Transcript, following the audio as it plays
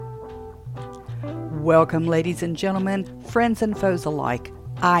Welcome, ladies and gentlemen, friends and foes alike.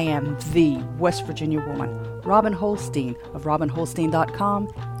 I am the West Virginia woman, Robin Holstein of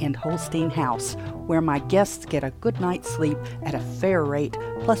RobinHolstein.com and Holstein House, where my guests get a good night's sleep at a fair rate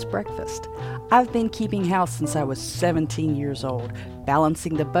plus breakfast. I've been keeping house since I was 17 years old,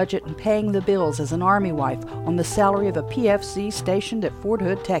 balancing the budget and paying the bills as an Army wife on the salary of a PFC stationed at Fort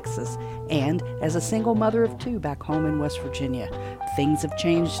Hood, Texas, and as a single mother of two back home in West Virginia. Things have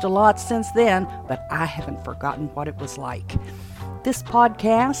changed a lot since then, but I haven't forgotten what it was like. This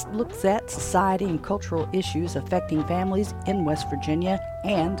podcast looks at society and cultural issues affecting families in West Virginia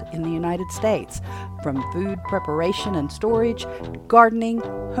and in the United States, from food preparation and storage, gardening,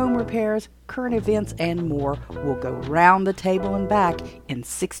 home repairs, current events, and more. We'll go round the table and back in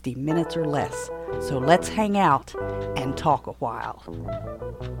 60 minutes or less. So let's hang out and talk a while.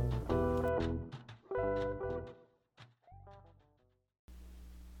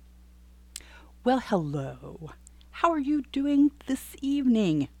 Well, hello. How are you doing this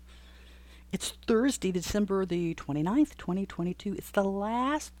evening? It's Thursday, December the 29th, 2022. It's the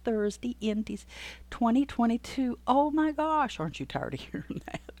last Thursday in 2022. Oh my gosh, aren't you tired of hearing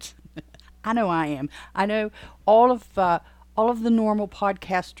that? I know I am. I know all of the normal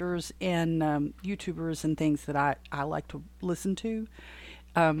podcasters and YouTubers and things that I like to listen to,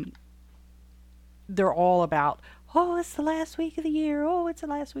 they're all about, oh, it's the last week of the year. Oh, it's the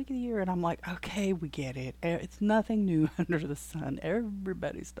last week of the year. And I'm like, okay, we get it. It's nothing new under the sun.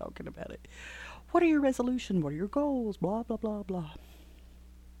 Everybody's talking about it. What are your resolutions? What are your goals? Blah, blah, blah, blah.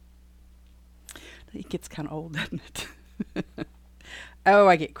 It gets kind of old, doesn't it? Oh,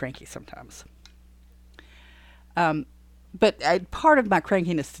 I get cranky sometimes. But part of my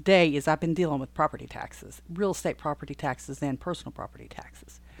crankiness today is I've been dealing with property taxes, real estate property taxes and personal property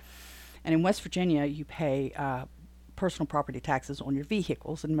taxes. And in West Virginia, you pay personal property taxes on your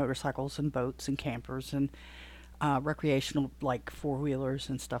vehicles and motorcycles and boats and campers and recreational, like four-wheelers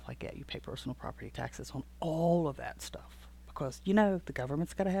and stuff like that. You pay personal property taxes on all of that stuff because, you know, the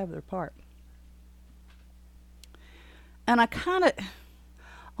government's got to have their part. And I kind of,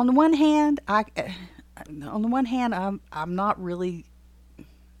 on the one hand, I'm not really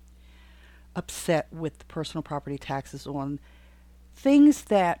upset with the personal property taxes on things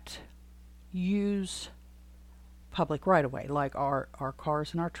that use public right of way, like our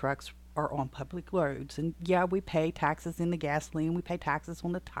cars and our trucks are on public roads. And yeah, we pay taxes in the gasoline, we pay taxes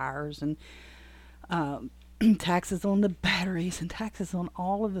on the tires, and taxes on the batteries, and taxes on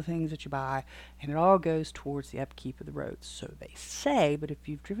all of the things that you buy, and it all goes towards the upkeep of the roads. So they say, but if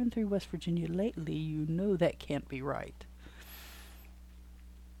you've driven through West Virginia lately, you know that can't be right.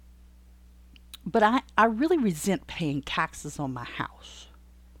 But I really resent paying taxes on my house.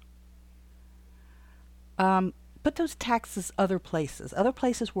 Put those taxes other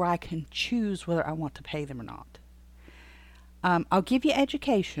places where I can choose whether I want to pay them or not. I'll give you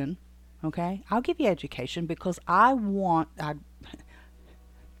education, okay? I'll give you education because I'd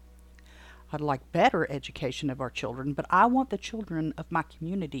like better education of our children, but I want the children of my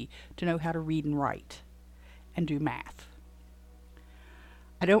community to know how to read and write and do math.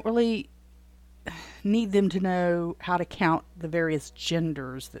 I don't really need them to know how to count the various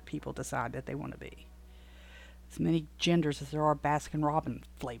genders that people decide that they want to be. As many genders as there are Baskin-Robbins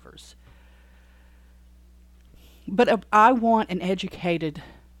flavors. But I want an educated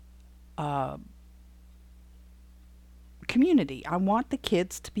community. I want the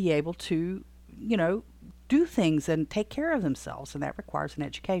kids to be able to, do things and take care of themselves, and that requires an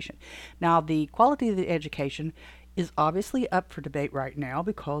education. Now, the quality of the education is obviously up for debate right now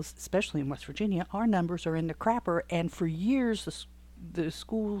because, especially in West Virginia, our numbers are in the crapper, and for years the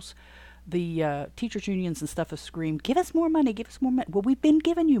schools, the teachers unions and stuff have screamed, give us more money, give us more money. Well, we've been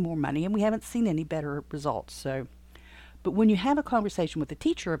giving you more money and we haven't seen any better results. So, but when you have a conversation with the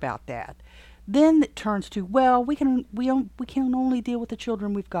teacher about that, then it turns to, well, we can only deal with the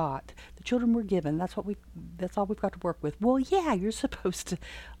children we've got, the children we're given. That's all we've got to work with. Well, yeah, you're supposed to.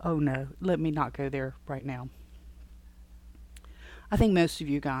 Oh no, let me not go there right now. I think most of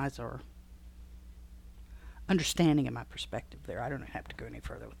you guys are understanding of my perspective there. I don't have to go any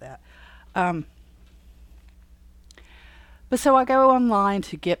further with that. But so I go online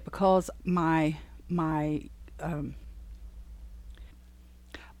to get, because my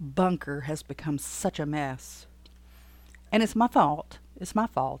bunker has become such a mess. And it's my fault. It's my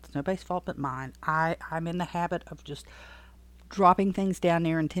fault. It's nobody's fault but mine. I'm in the habit of just dropping things down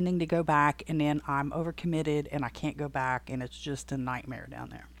there, intending to go back, and then I'm overcommitted and I can't go back, and it's just a nightmare down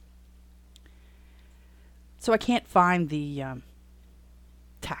there. So I can't find the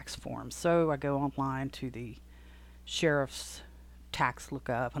tax form. So I go online to the sheriff's tax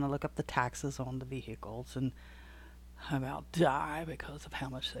lookup, and I look up the taxes on the vehicles, and I about die because of how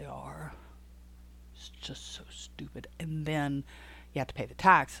much they are. It's just so stupid. And then you have to pay the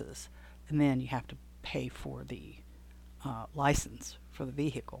taxes, and then you have to pay for the license for the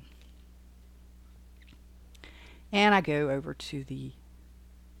vehicle. And I go over to the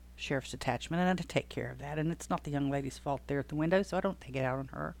sheriff's detachment, and I take care of that. And it's not the young lady's fault there at the window, so I don't take it out on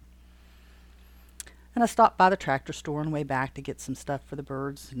her. And I stop by the tractor store on the way back to get some stuff for the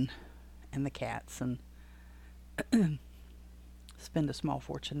birds and the cats, and spend a small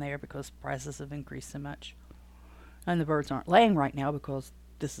fortune there because prices have increased so much. And the birds aren't laying right now because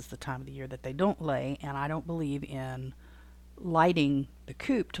this is the time of the year that they don't lay, and I don't believe in lighting the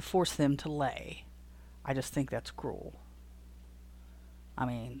coop to force them to lay. I just think that's cruel. I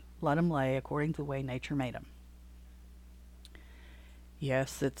mean, let them lay according to the way nature made them.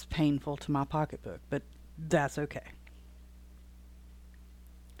 Yes, it's painful to my pocketbook, but that's okay.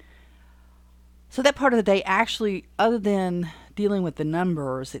 So that part of the day, actually, other than dealing with the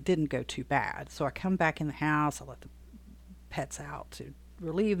numbers, it didn't go too bad. So I come back in the house, I let the pets out to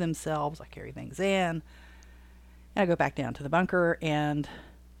relieve themselves, I carry things in, and I go back down to the bunker and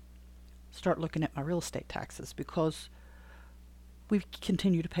start looking at my real estate taxes, because we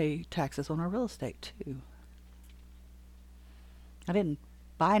continue to pay taxes on our real estate too. I didn't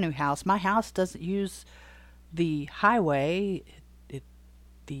buy a new house. My house doesn't use the highway.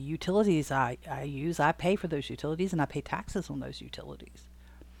 The utilities I use, I pay for those utilities, and I pay taxes on those utilities.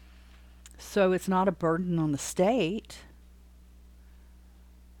 So it's not a burden on the state.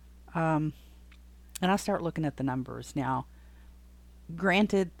 And I start looking at the numbers. Now,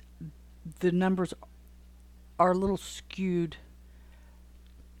 granted, the numbers are a little skewed,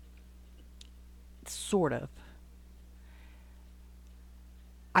 sort of.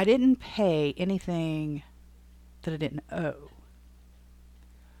 I didn't pay anything that I didn't owe.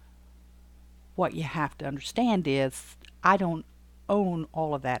 What you have to understand is I don't own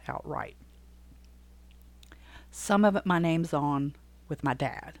all of that outright. Some of it my name's on with my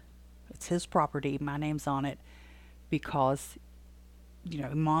dad. It's his property. My name's on it because,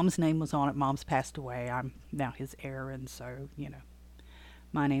 Mom's name was on it. Mom's passed away. I'm now his heir, and so,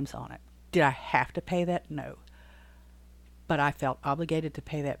 my name's on it. Did I have to pay that? No. But I felt obligated to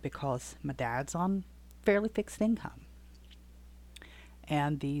pay that because my dad's on fairly fixed income.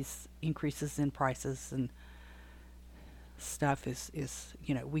 And these increases in prices and stuff is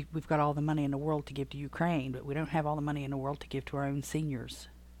we've got all the money in the world to give to Ukraine, but we don't have all the money in the world to give to our own seniors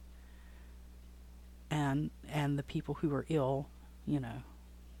and the people who are ill,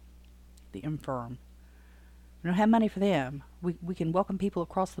 the infirm. We don't have money for them. We can welcome people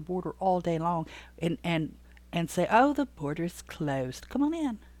across the border all day long and say, oh, the border's closed. Come on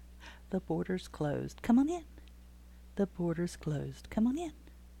in. The border's closed. Come on in. The border's closed. Come on in.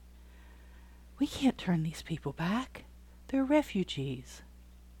 We can't turn these people back. They're refugees.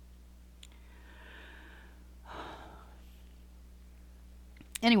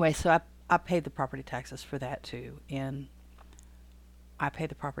 Anyway, so I paid the property taxes for that too. And I pay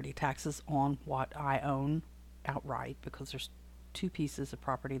the property taxes on what I own outright, because there's two pieces of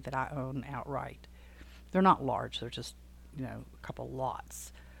property that I own outright. They're not large. They're just, a couple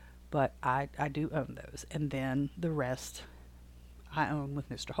lots. But I do own those. And then the rest I own with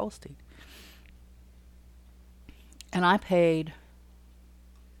Mr. Holstein. And I paid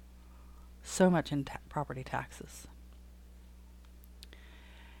so much in property taxes.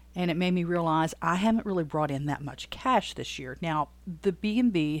 And it made me realize I haven't really brought in that much cash this year. Now, the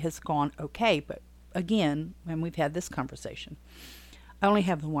B&B has gone okay, but again, and we've had this conversation, I only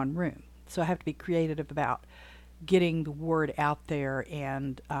have the one room. So I have to be creative about getting the word out there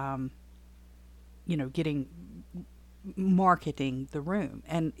and, marketing the room.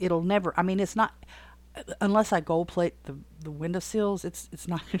 And it'll never, it's not, unless I gold plate the windowsills, it's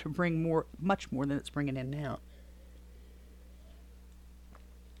not going to bring much more than it's bringing in now.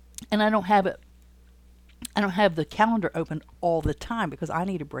 And I don't have the calendar open all the time because I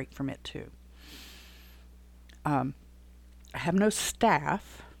need a break from it too. I have no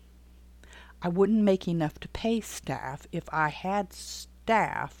staff. I wouldn't make enough to pay staff. If I had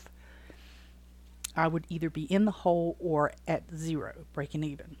staff, I would either be in the hole or at zero, breaking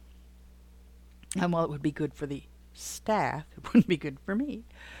even. And while it would be good for the staff, it wouldn't be good for me.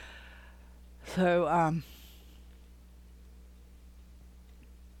 So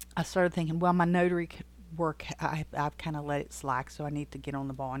I started thinking, well, my notary work, I've kind of let it slack, so I need to get on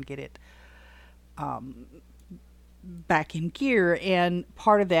the ball and get it back in gear. And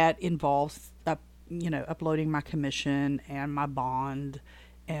part of that involves uploading my commission and my bond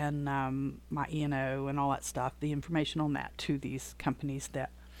and my E&O and all that stuff, the information on that to these companies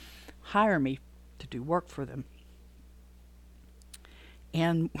that hire me to do work for them.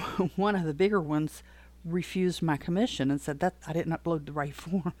 And one of the bigger ones refused my commission and said that I didn't upload the right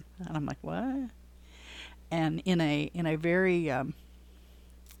form. And I'm like, what? And in a very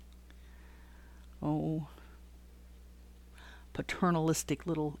paternalistic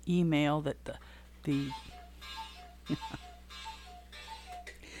little email that the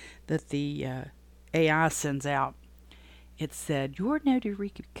that the AI sends out, it said, your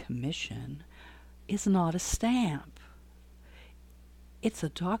notary commission is not a stamp. It's a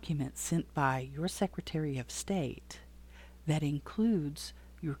document sent by your Secretary of State that includes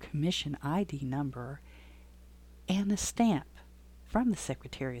your commission ID number and a stamp from the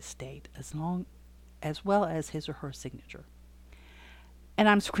Secretary of State as well as his or her signature. And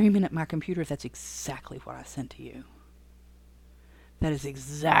I'm screaming at my computer, that's exactly what I sent to you. That is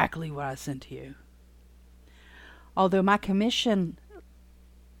exactly what I sent to you. Although my commission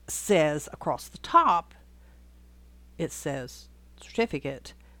says across the top, it says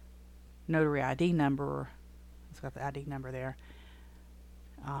certificate, notary ID number. It's got the ID number there.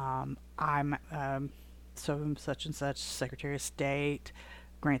 I'm so such and such Secretary of State.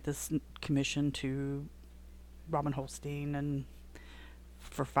 Grant this commission to Robin Holstein, and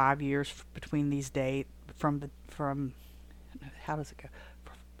for 5 years between these dates from how does it go?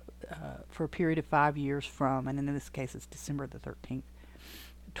 For a period of 5 years from, and in this case it's December the 13th,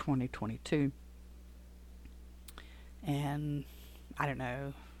 2022. And I don't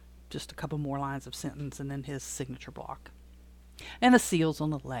know, just a couple more lines of sentence and then his signature block. And the seal's on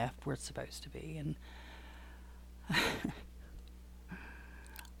the left where it's supposed to be. And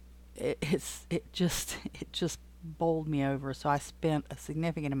it just bowled me over. So I spent a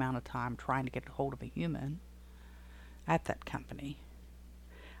significant amount of time trying to get a hold of a human at that company.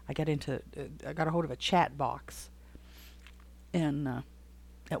 I got a hold of a chat box, and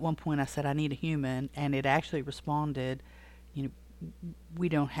at one point I said I need a human, and it actually responded, we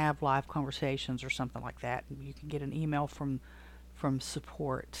don't have live conversations or something like that. You can get an email from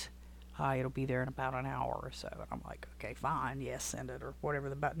support. It'll be there in about an hour or so. And I'm like, okay, fine, yes, send it, or whatever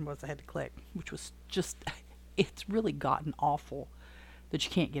the button was I had to click, which was just, it's really gotten awful that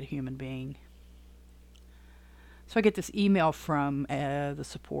you can't get a human being. So I get this email from the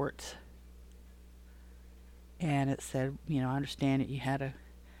support, and it said, I understand that you had a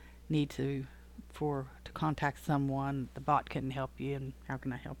need to contact someone. The bot couldn't help you, and how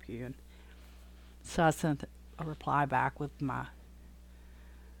can I help you? And so I sent a reply back with my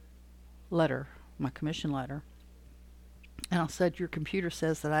letter, my commission letter, and I said, your computer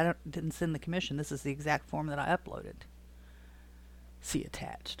says that I didn't send the commission. This is the exact form that I uploaded. See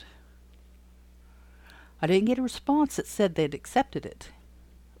attached. I didn't get a response that said they'd accepted it,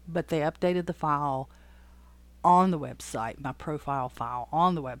 but they updated the file on the website, my profile file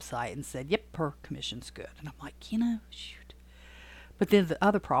on the website, and said, yep, per commission's good. And I'm like, shoot. But then the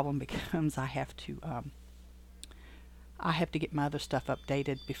other problem becomes I have to get my other stuff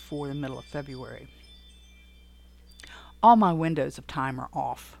updated before the middle of February. All my windows of time are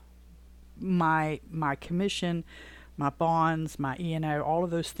off. My commission, my bonds, my E&O, all of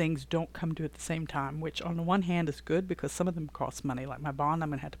those things don't come due at the same time, which on the one hand is good because some of them cost money. Like my bond, I'm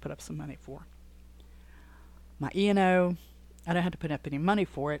going to have to put up some money for. My E&O, I don't have to put up any money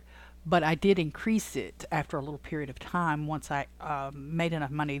for it, but I did increase it after a little period of time once I made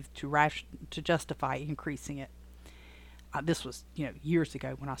enough money to justify increasing it. This was, years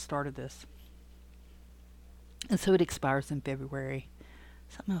ago when I started this. And so it expires in February.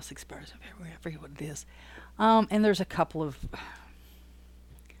 Something else expires in February. I forget what it is. And there's a couple of,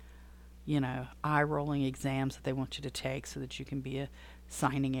 eye-rolling exams that they want you to take so that you can be a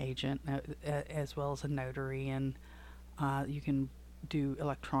signing agent as well as a notary. And you can do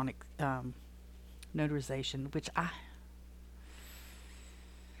electronic notarization, which I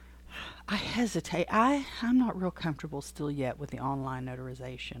hesitate. I'm not real comfortable still yet with the online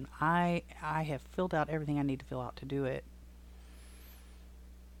notarization. I have filled out everything I need to fill out to do it,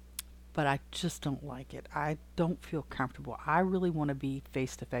 but I just don't like it. I don't feel comfortable. I really want to be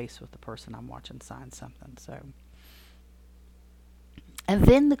face to face with the person I'm watching sign something. So, and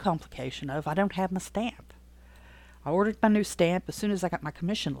then the complication of I don't have my stamp. I ordered my new stamp as soon as I got my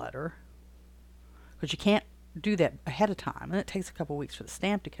commission letter, because you can't do that ahead of time, and it takes a couple weeks for the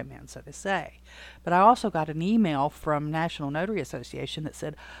stamp to come in, so they say. But I also got an email from National Notary Association that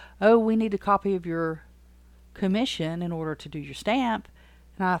said, oh, we need a copy of your commission in order to do your stamp.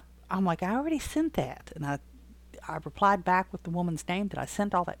 And I'm like, I already sent that. And I replied back with the woman's name that I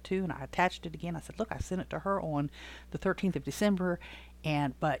sent all that to, and I attached it again. I said, look, I sent it to her on the 13th of December,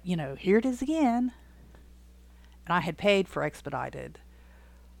 But here it is again. And I had paid for expedited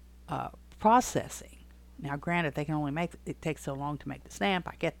processing. Now, granted, they can only make it takes so long to make the stamp.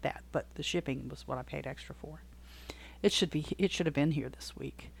 I get that, but the shipping was what I paid extra for. It should have been here this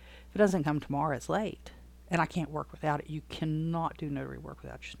week. If it doesn't come tomorrow, it's late, and I can't work without it. You cannot do notary work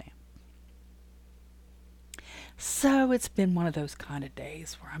without your stamp. So it's been one of those kind of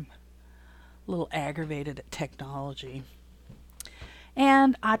days where I'm a little aggravated at technology.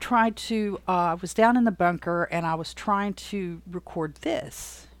 And I tried to, I was down in the bunker and I was trying to record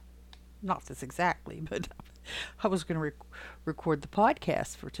this. Not this exactly, but I was going to record the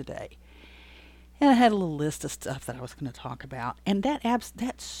podcast for today. And I had a little list of stuff that I was going to talk about. And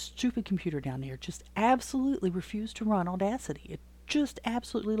that stupid computer down there just absolutely refused to run Audacity. It just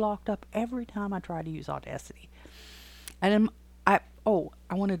absolutely locked up every time I tried to use Audacity. And I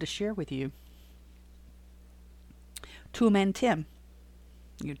wanted to share with you Toolman Tim.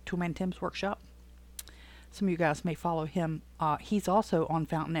 Toolman Tim's workshop. Some of you guys may follow him. He's also on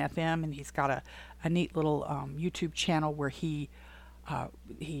Fountain FM, and he's got a neat little YouTube channel where he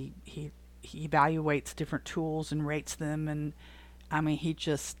evaluates different tools and rates them. And I mean, he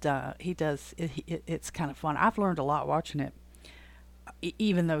just he does. It's kind of fun. I've learned a lot watching it,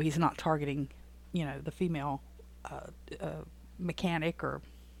 even though he's not targeting, the female mechanic or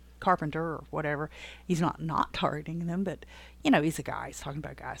carpenter or whatever. He's not targeting them, but he's a guy. He's talking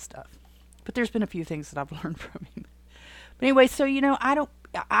about guy stuff. But there's been a few things that I've learned from him. But anyway, so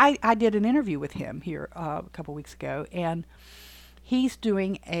I did an interview with him here a couple weeks ago, and he's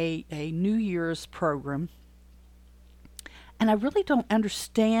doing a New Year's program, and I really don't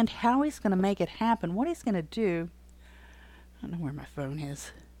understand how he's going to make it happen. What he's going to do, I don't know where my phone is.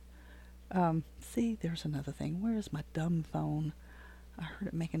 See, there's another thing. Where is my dumb phone? I heard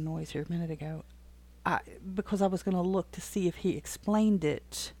it making noise here a minute ago. Because I was going to look to see if he explained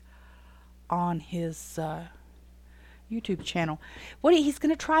it on his YouTube channel. What he's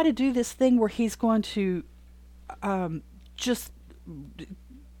going to try to do this thing where he's going to just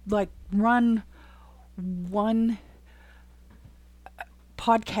like run one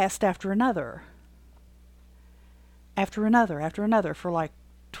podcast after another for like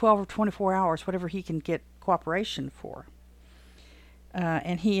 12 or 24 hours, whatever he can get cooperation for.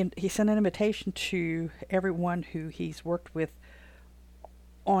 And he sent an invitation to everyone who he's worked with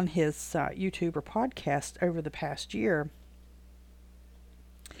on his YouTube or podcast over the past year.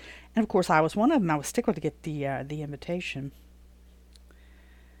 And of course, I was one of them. I was tickled to get the invitation.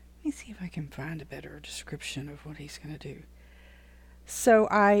 Let me see if I can find a better description of what he's going to do. So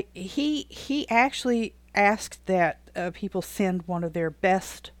he actually asked that people send one of their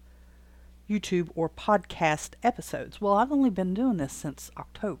best YouTube or podcast episodes. Well, I've only been doing this since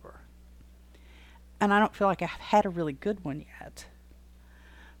October, and I don't feel like I've had a really good one yet.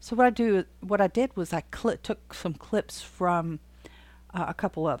 So what I did was I took some clips from a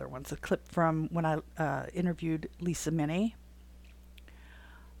couple other ones. A clip from when I interviewed Lisa Minnie,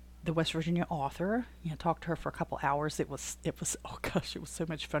 the West Virginia author. Talked to her for a couple hours. It was oh gosh, it was so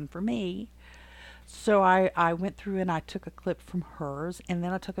much fun for me. So I went through and I took a clip from hers, and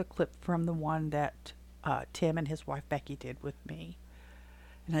then I took a clip from the one that Tim and his wife Becky did with me.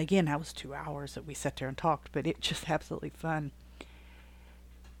 And again, that was 2 hours that we sat there and talked, but it just absolutely fun.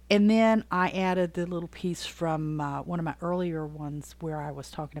 And then I added the little piece from one of my earlier ones where I was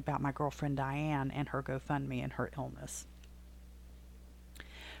talking about my girlfriend Diane and her GoFundMe and her illness.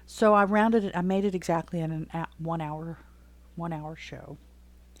 So I rounded it. I made it exactly in a 1 hour show,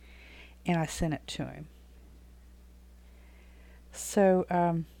 and I sent it to him. So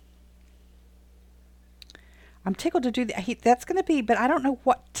I'm tickled to do that. That's going to be, but I don't know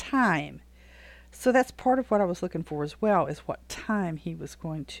what time. So that's part of what I was looking for as well, is what time he was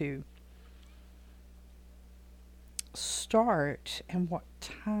going to start and what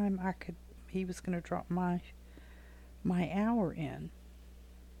time he was going to drop my hour in.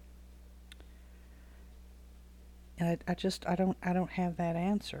 And I don't have that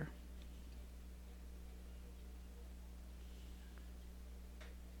answer.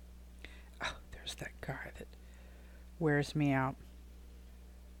 Oh, there's that guy that wears me out.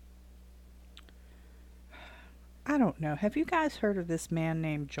 I don't know. Have you guys heard of this man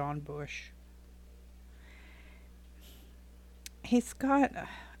named John Bush? He's got,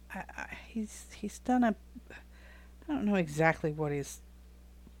 he's done I don't know exactly what his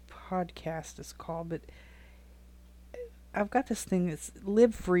podcast is called, but I've got this thing that's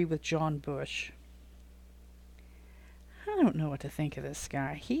Live Free with John Bush. I don't know what to think of this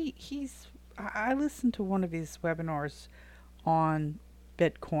guy. I listened to one of his webinars on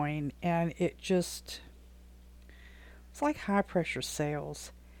Bitcoin, and it's it's like high pressure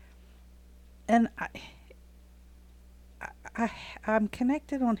sales. And I I'm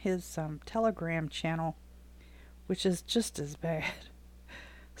connected on his Telegram channel, which is just as bad.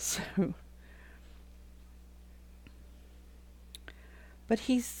 So, but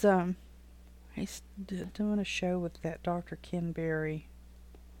he's doing a show with that Dr. Ken Berry.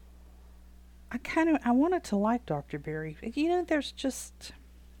 I wanted to like Dr. Berry. There's just,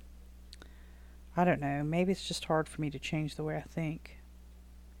 I don't know, maybe it's just hard for me to change the way I think.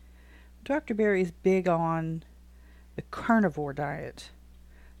 Dr. Berry is big on the carnivore diet,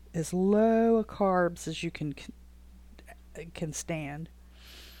 as low a carbs as you can stand.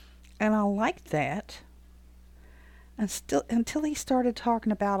 And I liked that. And still, until he started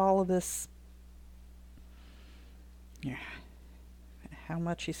talking about all of this, yeah, how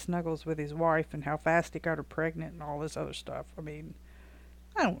much he snuggles with his wife and how fast he got her pregnant and all this other stuff. I mean,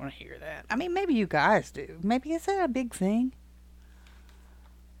 I don't want to hear that. I mean, maybe you guys do. Maybe is that a big thing?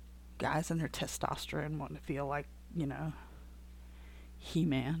 Guys and their testosterone wanting to feel like,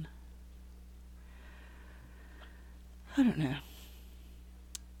 He-Man. I don't know.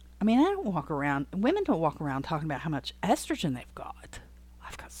 I mean, women don't walk around talking about how much estrogen they've got.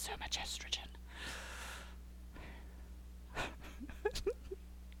 I've got so much estrogen.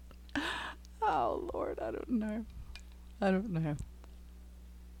 Oh, Lord, I don't know.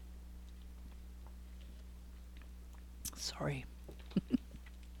 Sorry.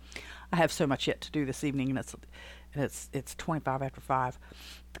 I have so much yet to do this evening, and it's 25 after 5.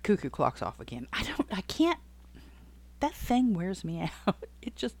 The cuckoo clock's off again. I can't. That thing wears me out.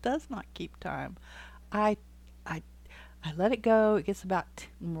 It just does not keep time. I let it go. It gets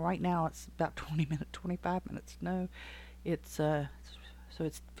right now it's about 20 minutes, 25 minutes. No, so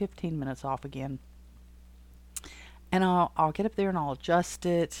it's 15 minutes off again. And I'll get up there and I'll adjust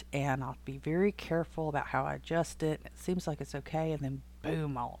it, and I'll be very careful about how I adjust it. It seems like it's okay, and then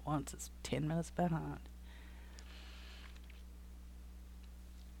boom, all at once it's 10 minutes behind.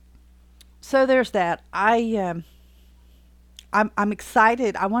 So there's that. I'm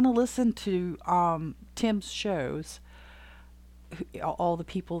excited. I want to listen to Tim's shows, all the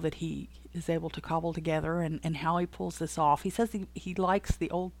people that he is able to cobble together, and how he pulls this off. He says he likes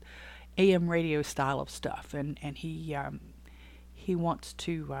the old AM radio style of stuff, and he wants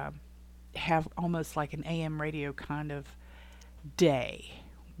to have almost like an AM radio kind of day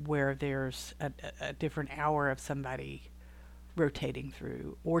where there's a different hour of somebody rotating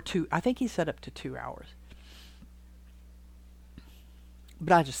through, or two. I think he set up to 2 hours.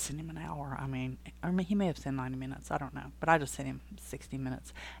 But I just sent him an hour. I mean, he may have sent 90 minutes. I don't know. But I just sent him 60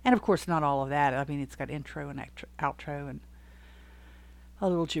 minutes. And, of course, not all of that. I mean, it's got intro and outro and a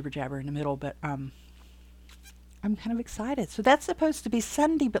little jibber-jabber in the middle. But I'm kind of excited. So that's supposed to be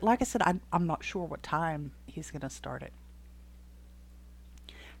Sunday. But like I said, I'm not sure what time he's going to start it.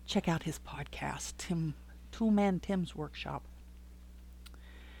 Check out his podcast, Toolman Tim's Workshop,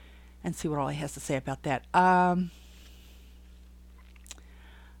 and see what all he has to say about that. I've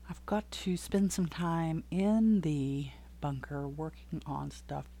got to spend some time in the bunker working on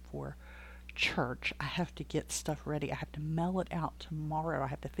stuff for church. I have to get stuff ready. I have to mail it out tomorrow. I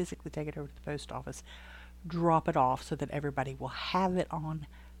have to physically take it over to the post office, drop it off so that everybody will have it on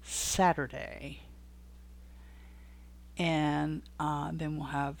Saturday. And then we'll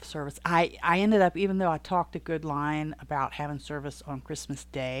have service. I ended up, even though I talked a good line about having service on Christmas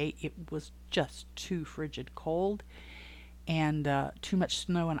Day, it was just too frigid cold. And too much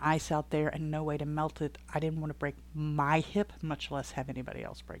snow and ice out there and no way to melt it. I didn't want to break my hip, much less have anybody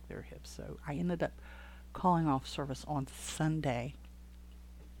else break their hip. So I ended up calling off service on Sunday.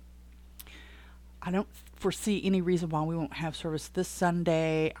 I don't foresee any reason why we won't have service this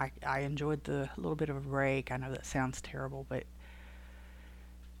Sunday. I enjoyed the little bit of a break. I know that sounds terrible, but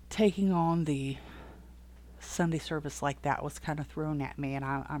taking on the Sunday service like that was kind of thrown at me, and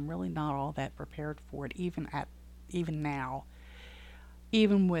I'm really not all that prepared for it, even now,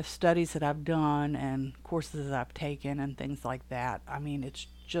 even with studies that I've done and courses that I've taken and things like that. I mean, it's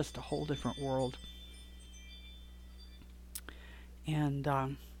just a whole different world. And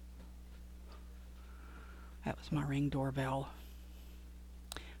that was my Ring doorbell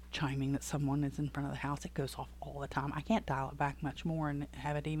chiming that someone is in front of the house. It goes off all the time. I can't dial it back much more and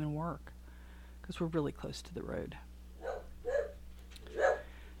have it even work because we're really close to the road.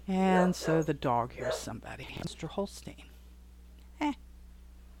 And so the dog hears somebody. Mr. Holstein.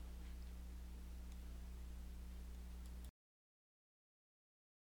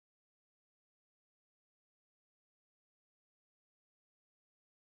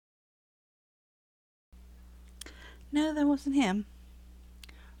 No, that wasn't him.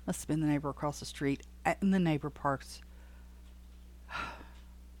 Must have been the neighbor across the street. And the neighbor parks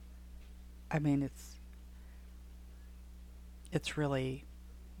I mean, it's really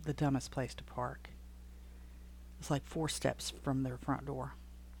the dumbest place to park. It's like 4 steps from their front door.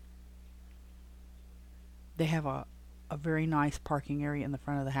 They have a very nice parking area in the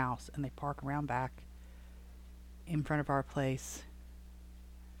front of the house, and they park around back in front of our place,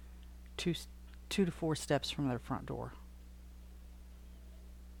 2 to 4 steps from their front door.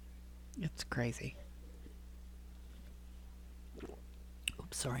 It's crazy.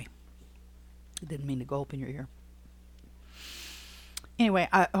 Oops, sorry. I didn't mean to go up in your ear. Anyway,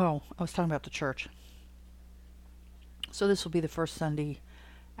 I was talking about the church. So this will be the first Sunday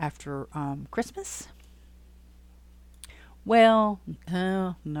after Christmas. Well,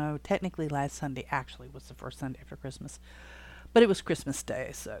 no, technically last Sunday actually was the first Sunday after Christmas. But it was Christmas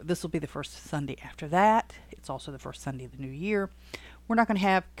Day, so this will be the first Sunday after that. It's also the first Sunday of the new year. We're not going to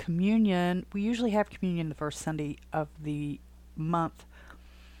have communion. We usually have communion the first Sunday of the month.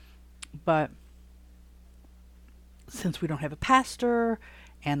 But since we don't have a pastor,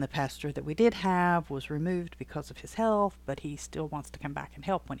 and the pastor that we did have was removed because of his health, but he still wants to come back and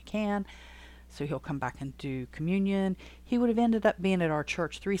help when he can, so he'll come back and do communion. He would have ended up being at our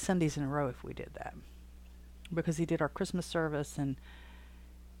church 3 Sundays in a row if we did that, because he did our Christmas service, and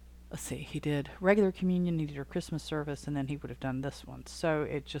let's see, he did regular communion, he did our Christmas service, and then he would have done this one. So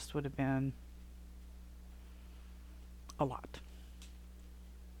it just would have been a lot.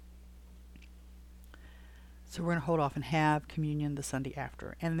 So we're going to hold off and have communion the Sunday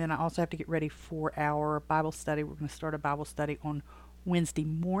after. And then I also have to get ready for our Bible study. We're going to start a Bible study on Wednesday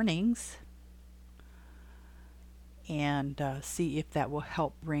mornings, and see if that will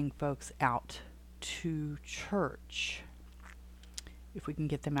help bring folks out to church. If we can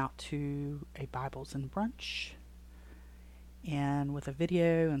get them out to a Bibles and brunch, and with a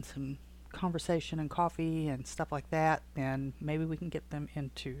video and some conversation and coffee and stuff like that, then maybe we can get them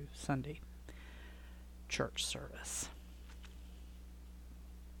into Sunday church service.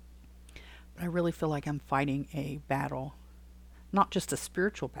 But I really feel like I'm fighting a battle, not just a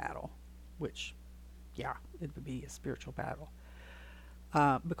spiritual battle, which, yeah, it would be a spiritual battle,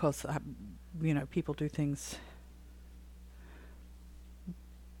 because people do things.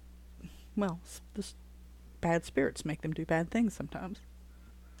 Well, this bad spirits make them do bad things sometimes.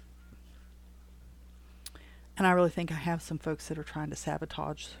 And I really think I have some folks that are trying to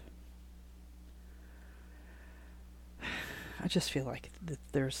sabotage. I just feel like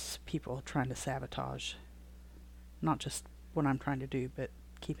there's people trying to sabotage not just what I'm trying to do, but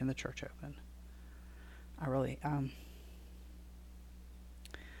keeping the church open. I really, I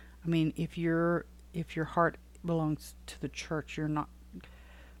mean, if your heart belongs to the church, you're not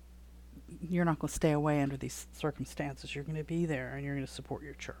going to stay away under these circumstances. You're going to be there, and you're going to support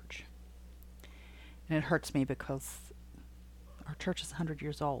your church. And it hurts me because our church is 100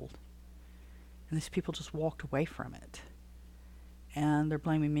 years old, and these people just walked away from it. And they're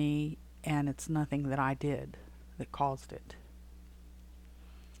blaming me, and it's nothing that I did that caused it.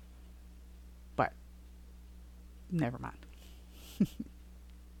 But never mind.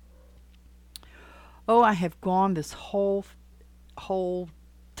 Oh, I have gone this whole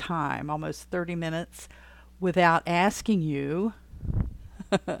time, almost 30 minutes, without asking you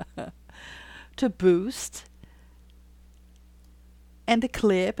to boost and to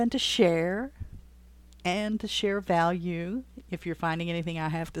clip and to share value. If you're finding anything I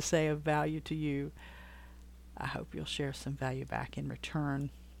have to say of value to you, I hope you'll share some value back in return.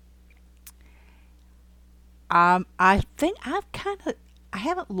 I think I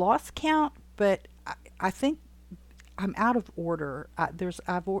haven't lost count, but I think I'm out of order.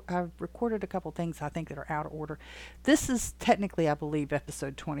 I've recorded a couple things I think that are out of order. This is technically, I believe,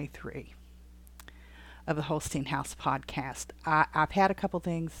 episode 23 of the Holstein House podcast. I've had a couple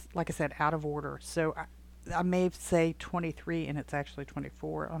things, like I said, out of order. So I may say 23 and it's actually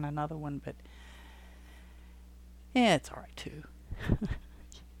 24 on another one, but yeah, it's all right too.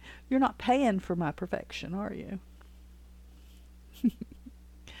 You're not paying for my perfection, are you?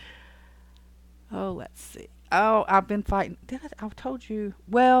 Oh, let's see. Oh, I've been fighting. I told you?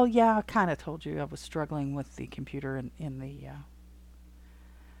 Well, yeah, I kind of told you I was struggling with the computer in the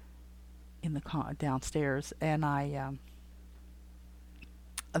downstairs, and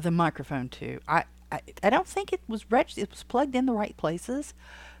the microphone too. I don't think it was registered. It was plugged in the right places,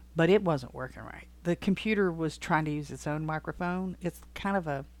 but it wasn't working right. The computer was trying to use its own microphone. It's kind of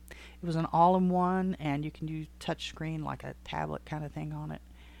it was an all-in-one, and you can use touch screen like a tablet kind of thing on it.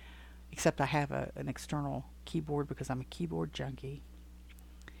 Except I have an external keyboard because I'm a keyboard junkie.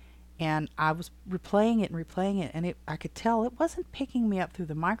 And I was replaying it, and I could tell it wasn't picking me up through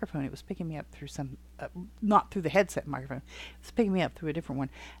the microphone. It was picking me up through not through the headset microphone. It was picking me up through a different one.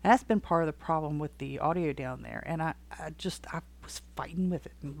 And that's been part of the problem with the audio down there. And I was fighting with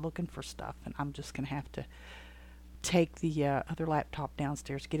it and looking for stuff, and I'm just going to have to take the other laptop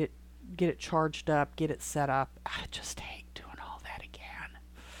downstairs, get it charged up, get it set up. I just hate doing all that again.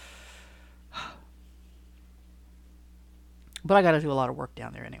 But I got to do a lot of work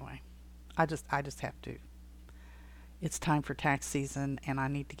down there anyway. I just have to. It's time for tax season, and I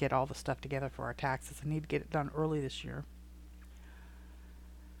need to get all the stuff together for our taxes. I need to get it done early this year.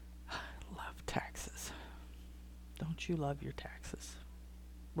 I love taxes. Don't you love your taxes?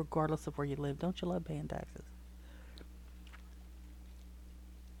 Regardless of where you live, don't you love paying taxes?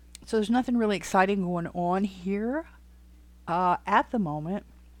 So there's nothing really exciting going on here at the moment.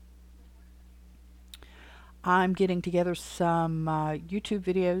 I'm getting together some YouTube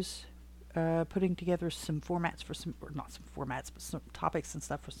videos, putting together some formats for some, or not some formats, but some topics and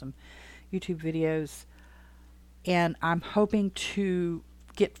stuff for some YouTube videos. And I'm hoping to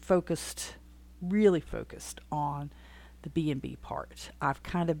get focused, really focused on the B&B part. I've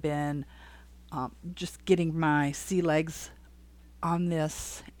kind of been just getting my sea legs on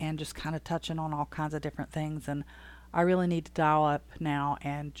this and just kind of touching on all kinds of different things. And I really need to dial up now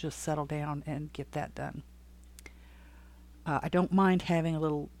and just settle down and get that done. I don't mind having a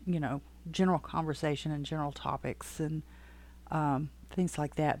little, general conversation and general topics and things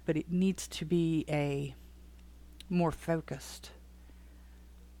like that, but it needs to be a more focused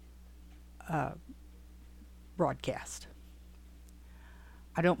broadcast.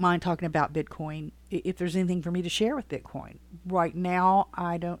 I don't mind talking about Bitcoin if there's anything for me to share with Bitcoin. Right now,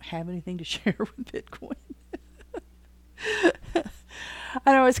 I don't have anything to share with Bitcoin.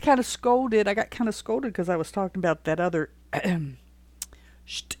 I know I was kind of scolded. I got kind of scolded because I was talking about that other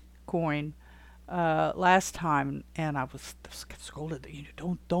coin last time, and I was scolded.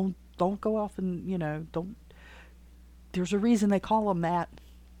 Don't go off and don't. There's a reason they call them that,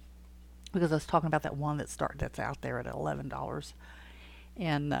 because I was talking about that one that's out there at $11,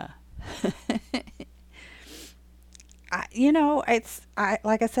 and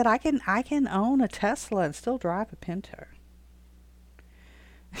like I said, I can own a Tesla and still drive a Pinto.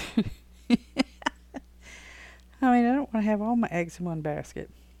 I mean, I don't want to have all my eggs in one basket.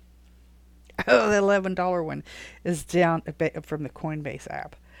 Oh, the $11 one is down from the Coinbase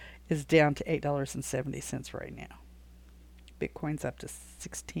app, is down to $8.70 right now. Bitcoin's up to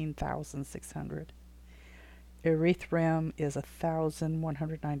 16,600. Ethereum is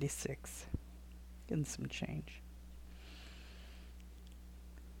 1,196 and some change.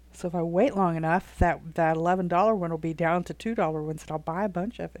 So if I wait long enough, that $11 one will be down to $2 ones, and I'll buy a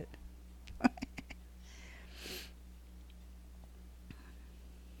bunch of it.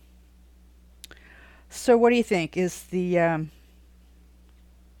 So what do you think? Is the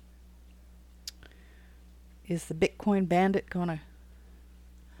Bitcoin bandit gonna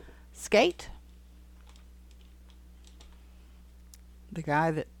skate? The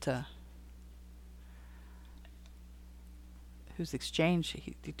guy that whose exchange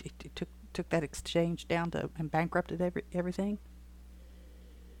he took that exchange down to and bankrupted everything.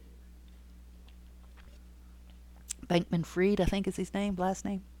 Bankman-Fried, I think is his last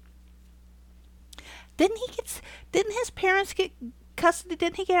name. Didn't his parents get custody?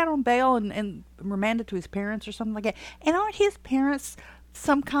 Didn't he get out on bail and remanded to his parents or something like that? And aren't his parents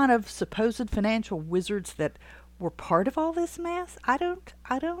some kind of supposed financial wizards that were part of all this mess? I don't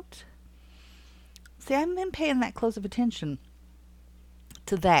see. I haven't been paying that close of attention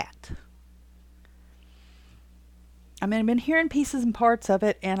to that. I mean, I've been hearing pieces and parts of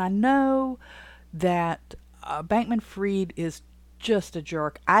it, and I know that Bankman-Fried is just a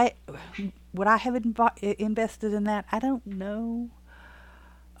jerk. Would I have invested in that? I don't know.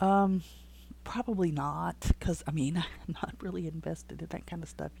 Probably not, because I'm not really invested in that kind of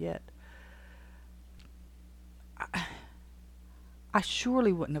stuff yet. I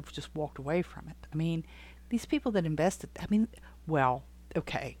surely wouldn't have just walked away from it. I mean, these people that invested, well,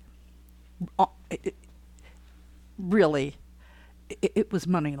 okay. Really, it was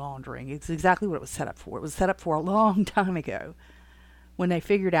money laundering. It's exactly what it was set up for. It was set up for a long time ago, when they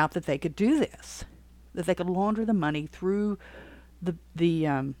figured out that they could do this, that they could launder the money through the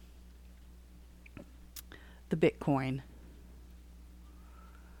Bitcoin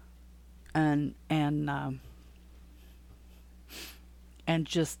and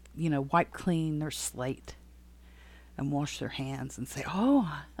just wipe clean their slate and wash their hands and say,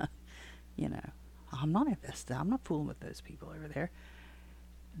 oh, I'm not invested. I'm not fooling with those people over there.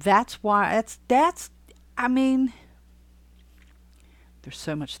 That's why There's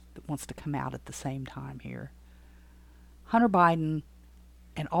so much that wants to come out at the same time here. Hunter Biden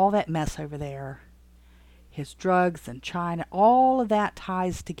and all that mess over there, his drugs and China, all of that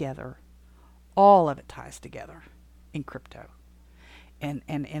ties together. All of it ties together in crypto. And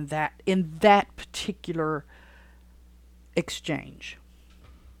in that particular exchange.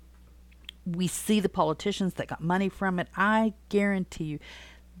 We see the politicians that got money from it. I guarantee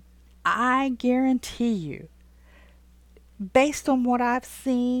you, based on what I've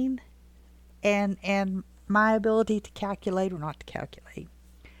seen and my ability to calculate or not to calculate,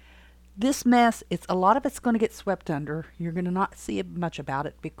 this mess, a lot of it's going to get swept under. You're going to not see much about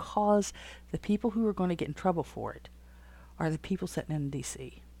it because the people who are going to get in trouble for it are the people sitting in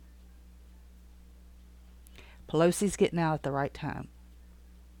D.C. Pelosi's getting out at the right time.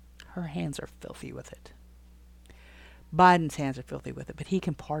 Her hands are filthy with it. Biden's hands are filthy with it, but he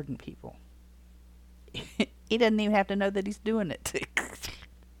can pardon people. He doesn't even have to know that he's doing it.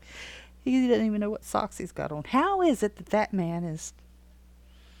 He doesn't even know what socks he's got on. How is it that that man is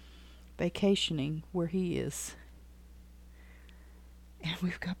vacationing where he is? And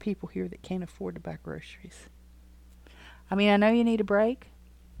we've got people here that can't afford to buy groceries. I mean, I know you need a break.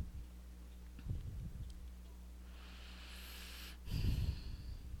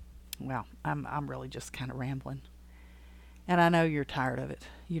 Well, I'm really just kind of rambling. And I know you're tired of it.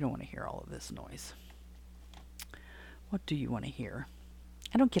 You don't want to hear all of this noise. What do you want to hear?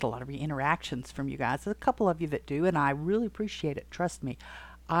 I don't get a lot of interactions from you guys. There's a couple of you that do, and I really appreciate it. Trust me.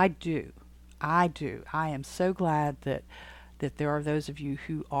 I do. I am so glad that there are those of you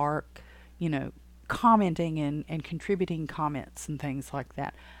who are, commenting and contributing comments and things like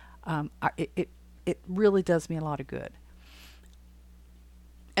that. It really does me a lot of good.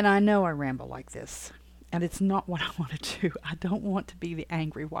 And I know I ramble like this, and it's not what I want to do. I don't want to be the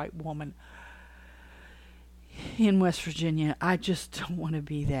angry white woman in West Virginia. I just don't want to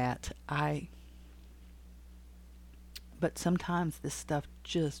be that. But sometimes this stuff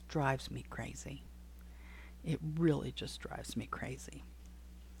just drives me crazy. It really just drives me crazy.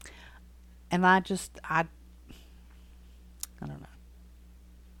 And I don't know.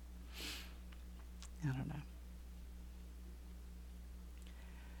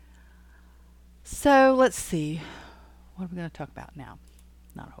 So let's see. What are we going to talk about now?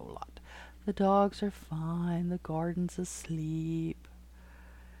 Not a whole lot. The dogs are fine. The garden's asleep.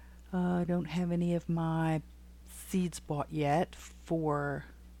 I don't have any of my seeds bought yet for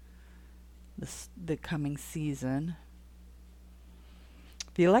the coming season.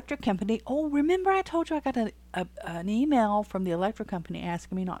 The electric company. Oh, remember I told you I got an email from the electric company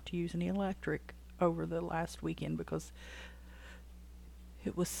asking me not to use any electric over the last weekend because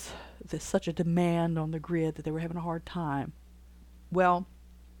it was such a demand on the grid that they were having a hard time. Well,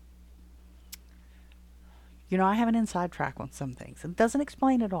 I have an inside track on some things. It doesn't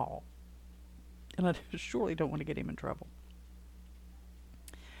explain it all. And I surely don't want to get him in trouble.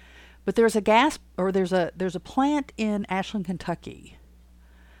 But there's a plant in Ashland, Kentucky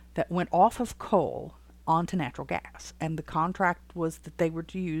that went off of coal onto natural gas. And the contract was that they were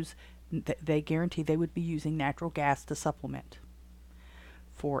to use, they guaranteed they would be using natural gas to supplement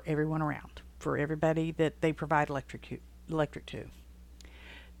for everyone around, for everybody that they provide electric to.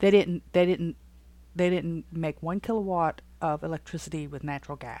 They didn't make 1 kilowatt of electricity with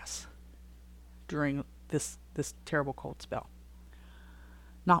natural gas during this terrible cold spell.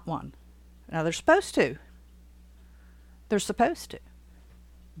 Not one. Now they're supposed to.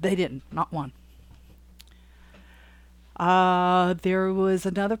 They didn't. Not one. There was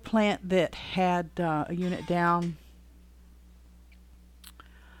another plant that had a unit down.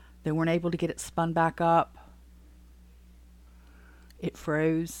 They weren't able to get it spun back up. It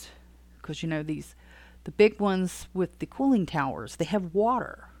froze because the big ones with the cooling towers, they have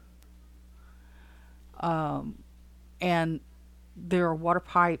water. And there are water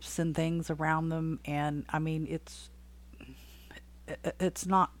pipes and things around them, and I mean it's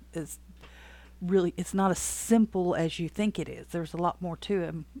not as simple as you think it is. There's a lot more to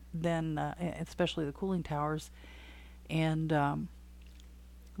it than especially the cooling towers and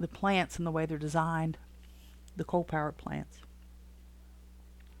the plants and the way they're designed, the coal-powered plants.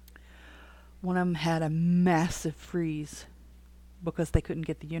 One of them had a massive freeze because they couldn't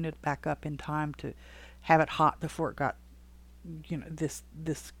get the unit back up in time to have it hot before it got, this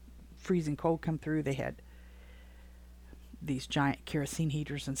freezing cold come through. They had these giant kerosene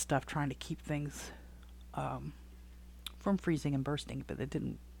heaters and stuff trying to keep things from freezing and bursting, but it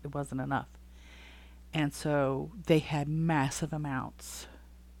wasn't enough. And so they had massive amounts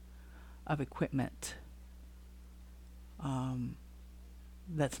of equipment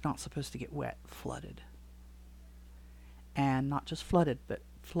that's not supposed to get wet, flooded. and not just flooded, but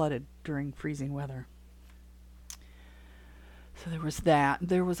flooded during freezing weather. So there was that.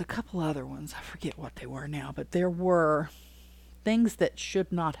 There was a couple other ones. I forget what they were now, but there were things that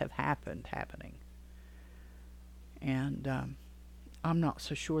should not have happened happening. And I'm not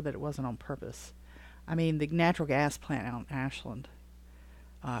so sure that it wasn't on purpose. I mean, the natural gas plant out in Ashland,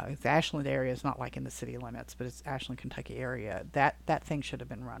 the Ashland area is not like in the city limits, but it's Ashland, Kentucky area. That thing should have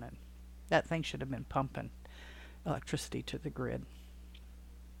been running. That thing should have been pumping electricity to the grid.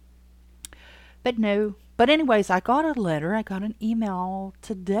 But no. But anyways, I got a letter. I got an email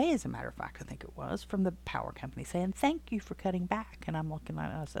today, as a matter of fact, I think it was, from the power company saying, thank you for cutting back. And I'm looking at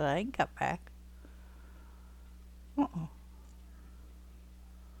it and I said, I ain't cut back.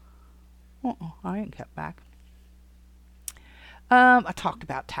 I ain't cut back. I talked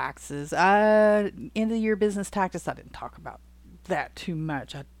about taxes. End of the year business taxes. I didn't talk about that too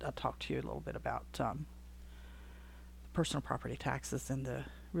much. I talked to you a little bit about personal property taxes and the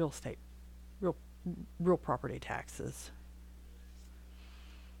real estate, real property taxes.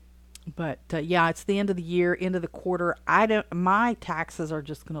 But yeah, it's the end of the year, end of the quarter. My taxes are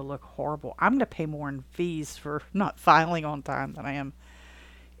just going to look horrible. I'm going to pay more in fees for not filing on time than I am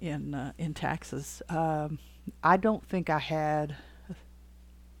in taxes. I don't think I had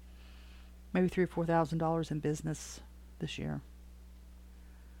maybe $3,000 or $4,000 in business this year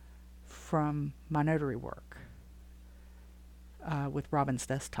from my notary work with Robin's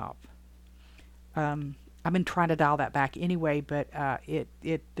Desktop. I've been trying to dial that back anyway, but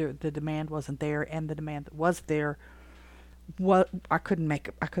the demand wasn't there, and the demand that was there, I couldn't make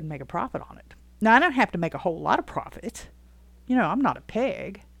a profit on it. Now I don't have to make a whole lot of profit. I'm not a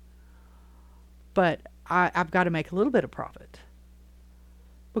pig, but I've got to make a little bit of profit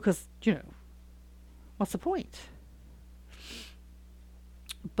because what's the point?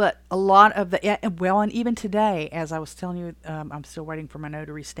 But a lot of and even today, as I was telling you, I'm still waiting for my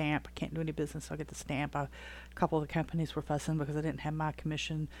notary stamp. I can't do any business, so I get the stamp. A couple of the companies were fussing because I didn't have my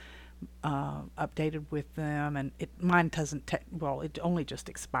commission updated with them, and mine doesn't. It only just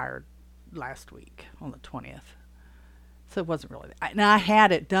expired last week on the 20th, so it wasn't really. Now I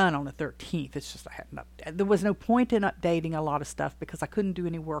had it done on the 13th. It's just I hadn't there was no point in updating a lot of stuff because I couldn't do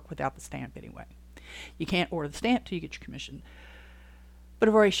any work without the stamp anyway. You can't order the stamp till you get your commission. But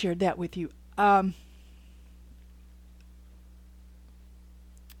I've already shared that with you.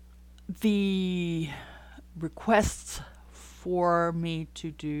 The requests for me to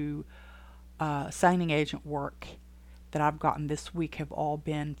do signing agent work that I've gotten this week have all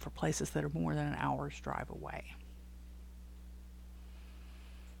been for places that are more than an hour's drive away.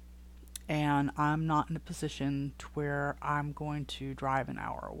 And I'm not in a position to where I'm going to drive an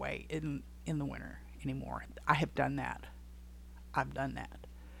hour away in the winter anymore. I have done that. I've done that.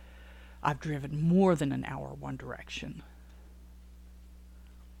 I've driven more than an hour one direction.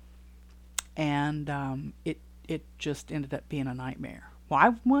 And it just ended up being a nightmare.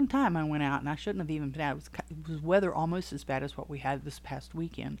 Well, one time I went out, and I shouldn't have even been out. It was weather almost as bad as what we had this past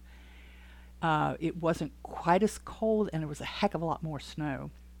weekend. It wasn't quite as cold, and there was a heck of a lot more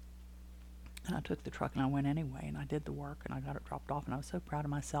snow. And I took the truck, and I went anyway, and I did the work, and I got it dropped off, and I was so proud of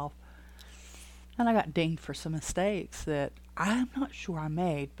myself. And I got dinged for some mistakes that I'm not sure I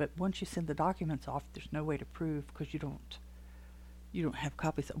made, but once you send the documents off, there's no way to prove because you don't have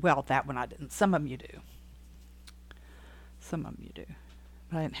copies. Well, that one I didn't. Some of them you do.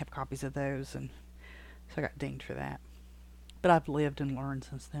 But I didn't have copies of those, and so I got dinged for that. But I've lived and learned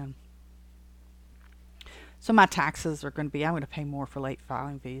since then. So my taxes are going to be, I'm going to pay more for late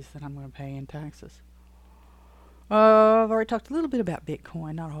filing fees than I'm going to pay in taxes. I've already talked a little bit about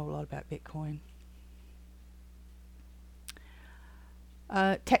Bitcoin, not a whole lot about Bitcoin.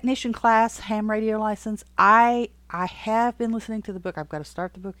 Technician class, ham radio license. I have been listening to the book. I've got to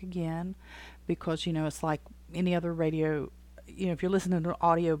start the book again because, it's like any other radio. If you're listening to an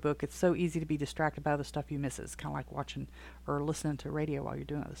audio book, it's so easy to be distracted by the stuff you miss. It's kind of like watching or listening to radio while you're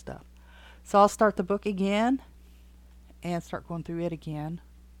doing other stuff. So I'll start the book again and start going through it again.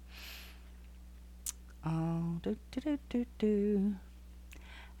 And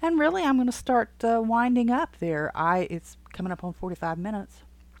really, I'm going to start winding up there. It's coming up on 45 minutes.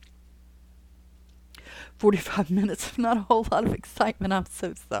 45 minutes of not a whole lot of excitement. I'm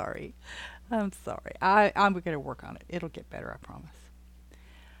so sorry. I'm going to work on it. It'll get better, I promise.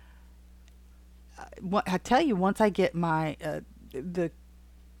 I tell you, once I get my the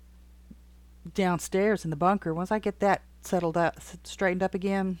downstairs in the bunker, once I get that settled out, straightened up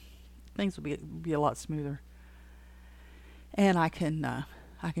again, things will be a lot smoother, and I can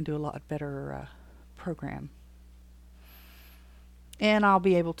do a lot better program, and I'll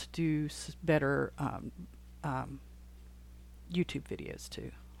be able to do better YouTube videos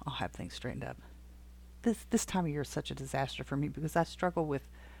too. I'll have things straightened up. This time of year is such a disaster for me because I struggle with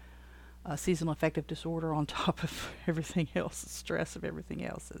seasonal affective disorder on top of everything else, the stress of everything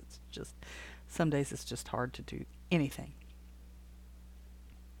else. It's just, some days it's just hard to do anything.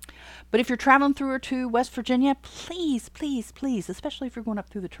 But if you're traveling through or to West Virginia, please, please, please, especially if you're going up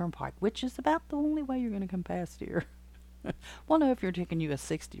through the turnpike, which is about the only way you're going to come past here. Well, no, if you're taking US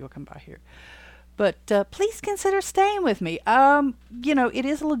 60, you'll come by here. But please consider staying with me. It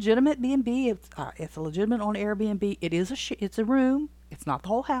is a legitimate B&B. It's a legitimate on Airbnb. It is it's a room. It's not the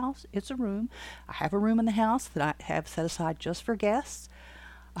whole house. It's a room. I have a room in the house that I have set aside just for guests.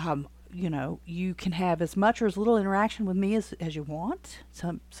 You can have as much or as little interaction with me as you want.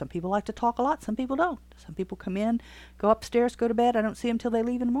 Some people like to talk a lot. Some people don't. Some people come in, go upstairs, go to bed. I don't see them till they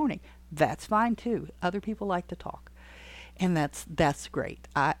leave in the morning. That's fine too. Other people like to talk. And that's great.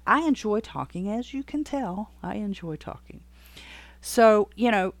 I enjoy talking, as you can tell. I enjoy talking. So,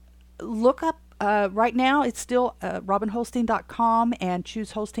 look up, right now it's still robinholstein.com and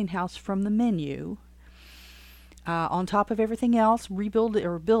choose Holstein House from the menu. On top of everything else,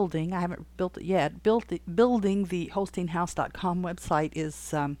 building, I haven't built it yet, building the holsteinhouse.com website is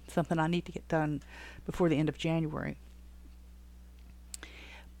something I need to get done before the end of January.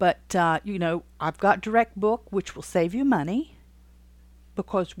 But, I've got direct book, which will save you money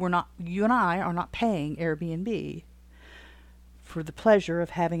because you and I are not paying Airbnb for the pleasure of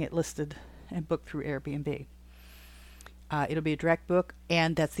having it listed and booked through Airbnb. It'll be a direct book,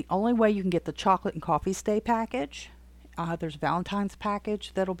 and that's the only way you can get the chocolate and coffee stay package. There's a Valentine's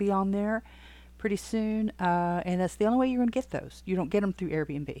package that'll be on there pretty soon, and that's the only way you're going to get those. You don't get them through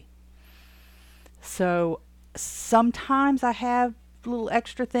Airbnb. So sometimes I have little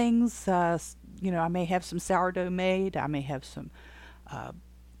extra things. I may have some sourdough made. I may have some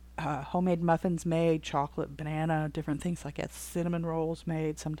homemade muffins made, chocolate, banana, different things like that. Cinnamon rolls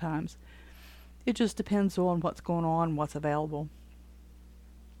made sometimes. It just depends on what's going on, what's available.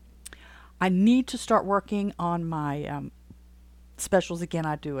 I need to start working on my specials again.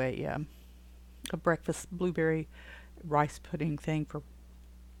 I do a breakfast blueberry rice pudding thing for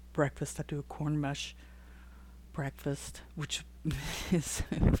breakfast. I do a corn mush breakfast, which is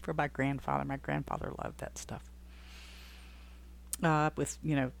for my grandfather. My grandfather loved that stuff. With,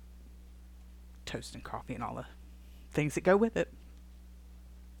 toast and coffee and all the things that go with it.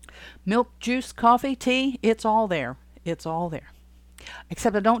 Milk, juice, coffee, tea, it's all there. It's all there.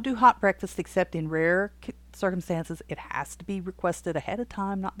 Except I don't do hot breakfast except in rare circumstances. It has to be requested ahead of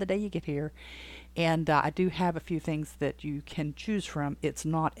time, not the day you get here. And I do have a few things that you can choose from. It's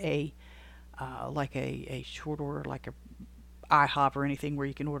not like a short order, like a IHOP or anything where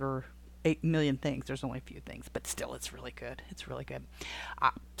you can order 8 million things. There's only a few things, but still, it's really good. It's really good.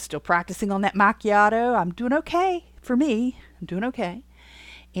 I'm still practicing on that macchiato. I'm doing okay for me. I'm doing okay.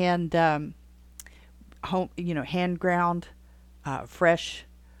 And hand ground, fresh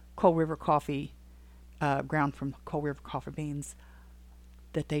Coal River coffee, ground from Coal River coffee beans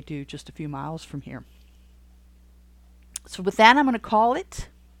that they do just a few miles from here. So with that, I'm going to call it.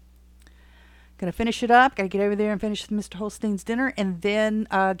 Going to finish it up. Got to get over there and finish Mr. Holstein's dinner, and then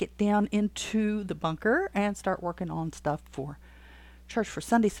get down into the bunker and start working on stuff for church for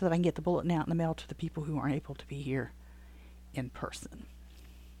Sunday so that I can get the bulletin out in the mail to the people who aren't able to be here in person.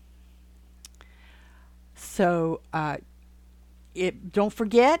 So don't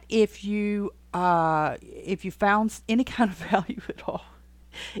forget, if you found any kind of value at all,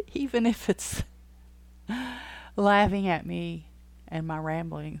 even if it's laughing at me and my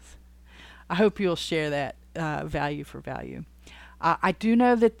ramblings, I hope you'll share that value for value. I do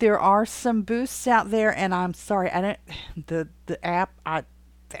know that there are some boosts out there, and I'm sorry, the app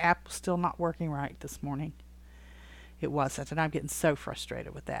was still not working right this morning. It wasn't, and I'm getting so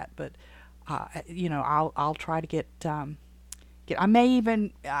frustrated with that. But I'll try to get. I may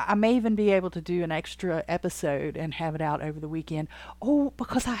even be able to do an extra episode and have it out over the weekend. Oh,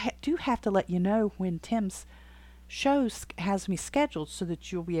 because I do have to let you know when Tim's show has me scheduled so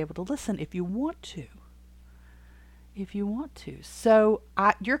that you'll be able to listen if you want to. So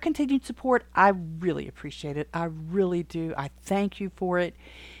your continued support, I really appreciate it. I really do. I thank you for it.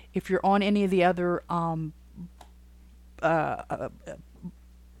 If you're on any of the other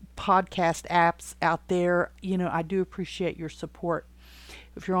podcast apps out there, I do appreciate your support.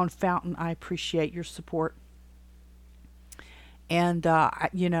 If you're on Fountain, I appreciate your support. And I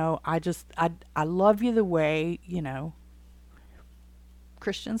love you the way,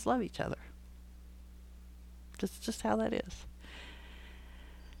 Christians love each other. Just how that is.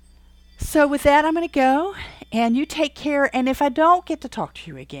 So with that, I'm going to go, and you take care. And if I don't get to talk to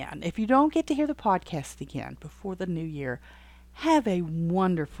you again, if you don't get to hear the podcast again before the new year, have a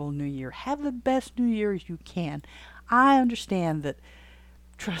wonderful new year. Have the best new year as you can. I understand that,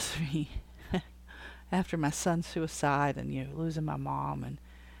 trust me, after my son's suicide and, losing my mom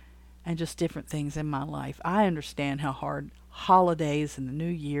and just different things in my life, I understand how hard holidays and the new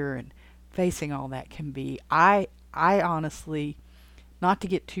year and facing all that can be. I honestly, not to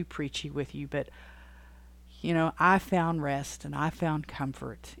get too preachy with you, but I found rest and I found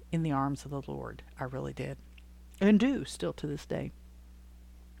comfort in the arms of the Lord. I really did. And do still to this day.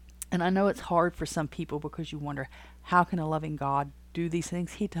 And I know it's hard for some people because you wonder, how can a loving God do these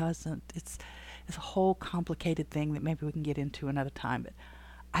things? He doesn't. It's a whole complicated thing that maybe we can get into another time. But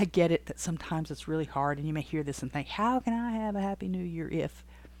I get it that sometimes it's really hard, and you may hear this and think, how can I have a happy new year if...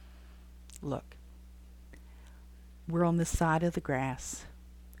 Look, we're on this side of the grass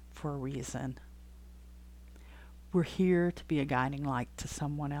for a reason. We're here to be a guiding light to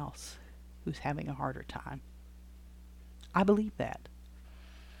someone else who's having a harder time. I believe that.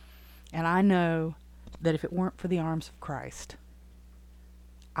 And I know that if it weren't for the arms of Christ,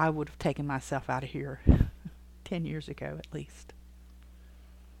 I would have taken myself out of here 10 years ago at least.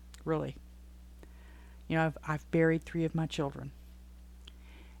 Really. I've buried 3 of my children.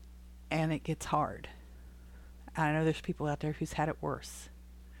 And it gets hard. I know there's people out there who's had it worse.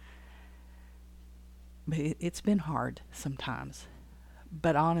 But it's been hard sometimes.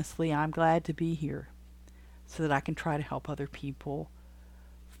 But honestly, I'm glad to be here so that I can try to help other people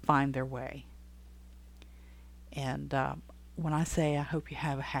find their way. And when I say I hope you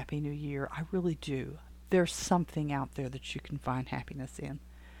have a happy new year, I really do. There's something out there that you can find happiness in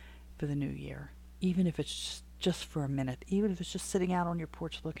for the new year. Even if it's just for a minute. Even if it's just sitting out on your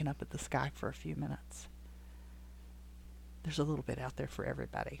porch looking up at the sky for a few minutes. There's a little bit out there for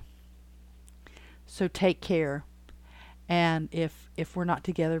everybody. So take care. And if we're not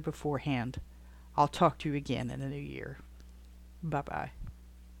together beforehand, I'll talk to you again in the new year. Bye-bye.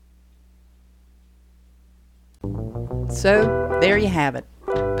 So, there you have it.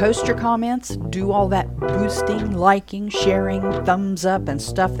 Post your comments, do all that boosting, liking, sharing, thumbs up, and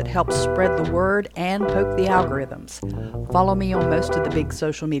stuff that helps spread the word and poke the algorithms. Follow me on most of the big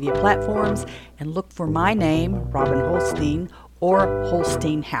social media platforms and look for my name, Robin Holstein, or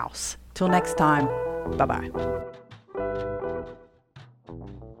Holstein House. Till next time, bye-bye.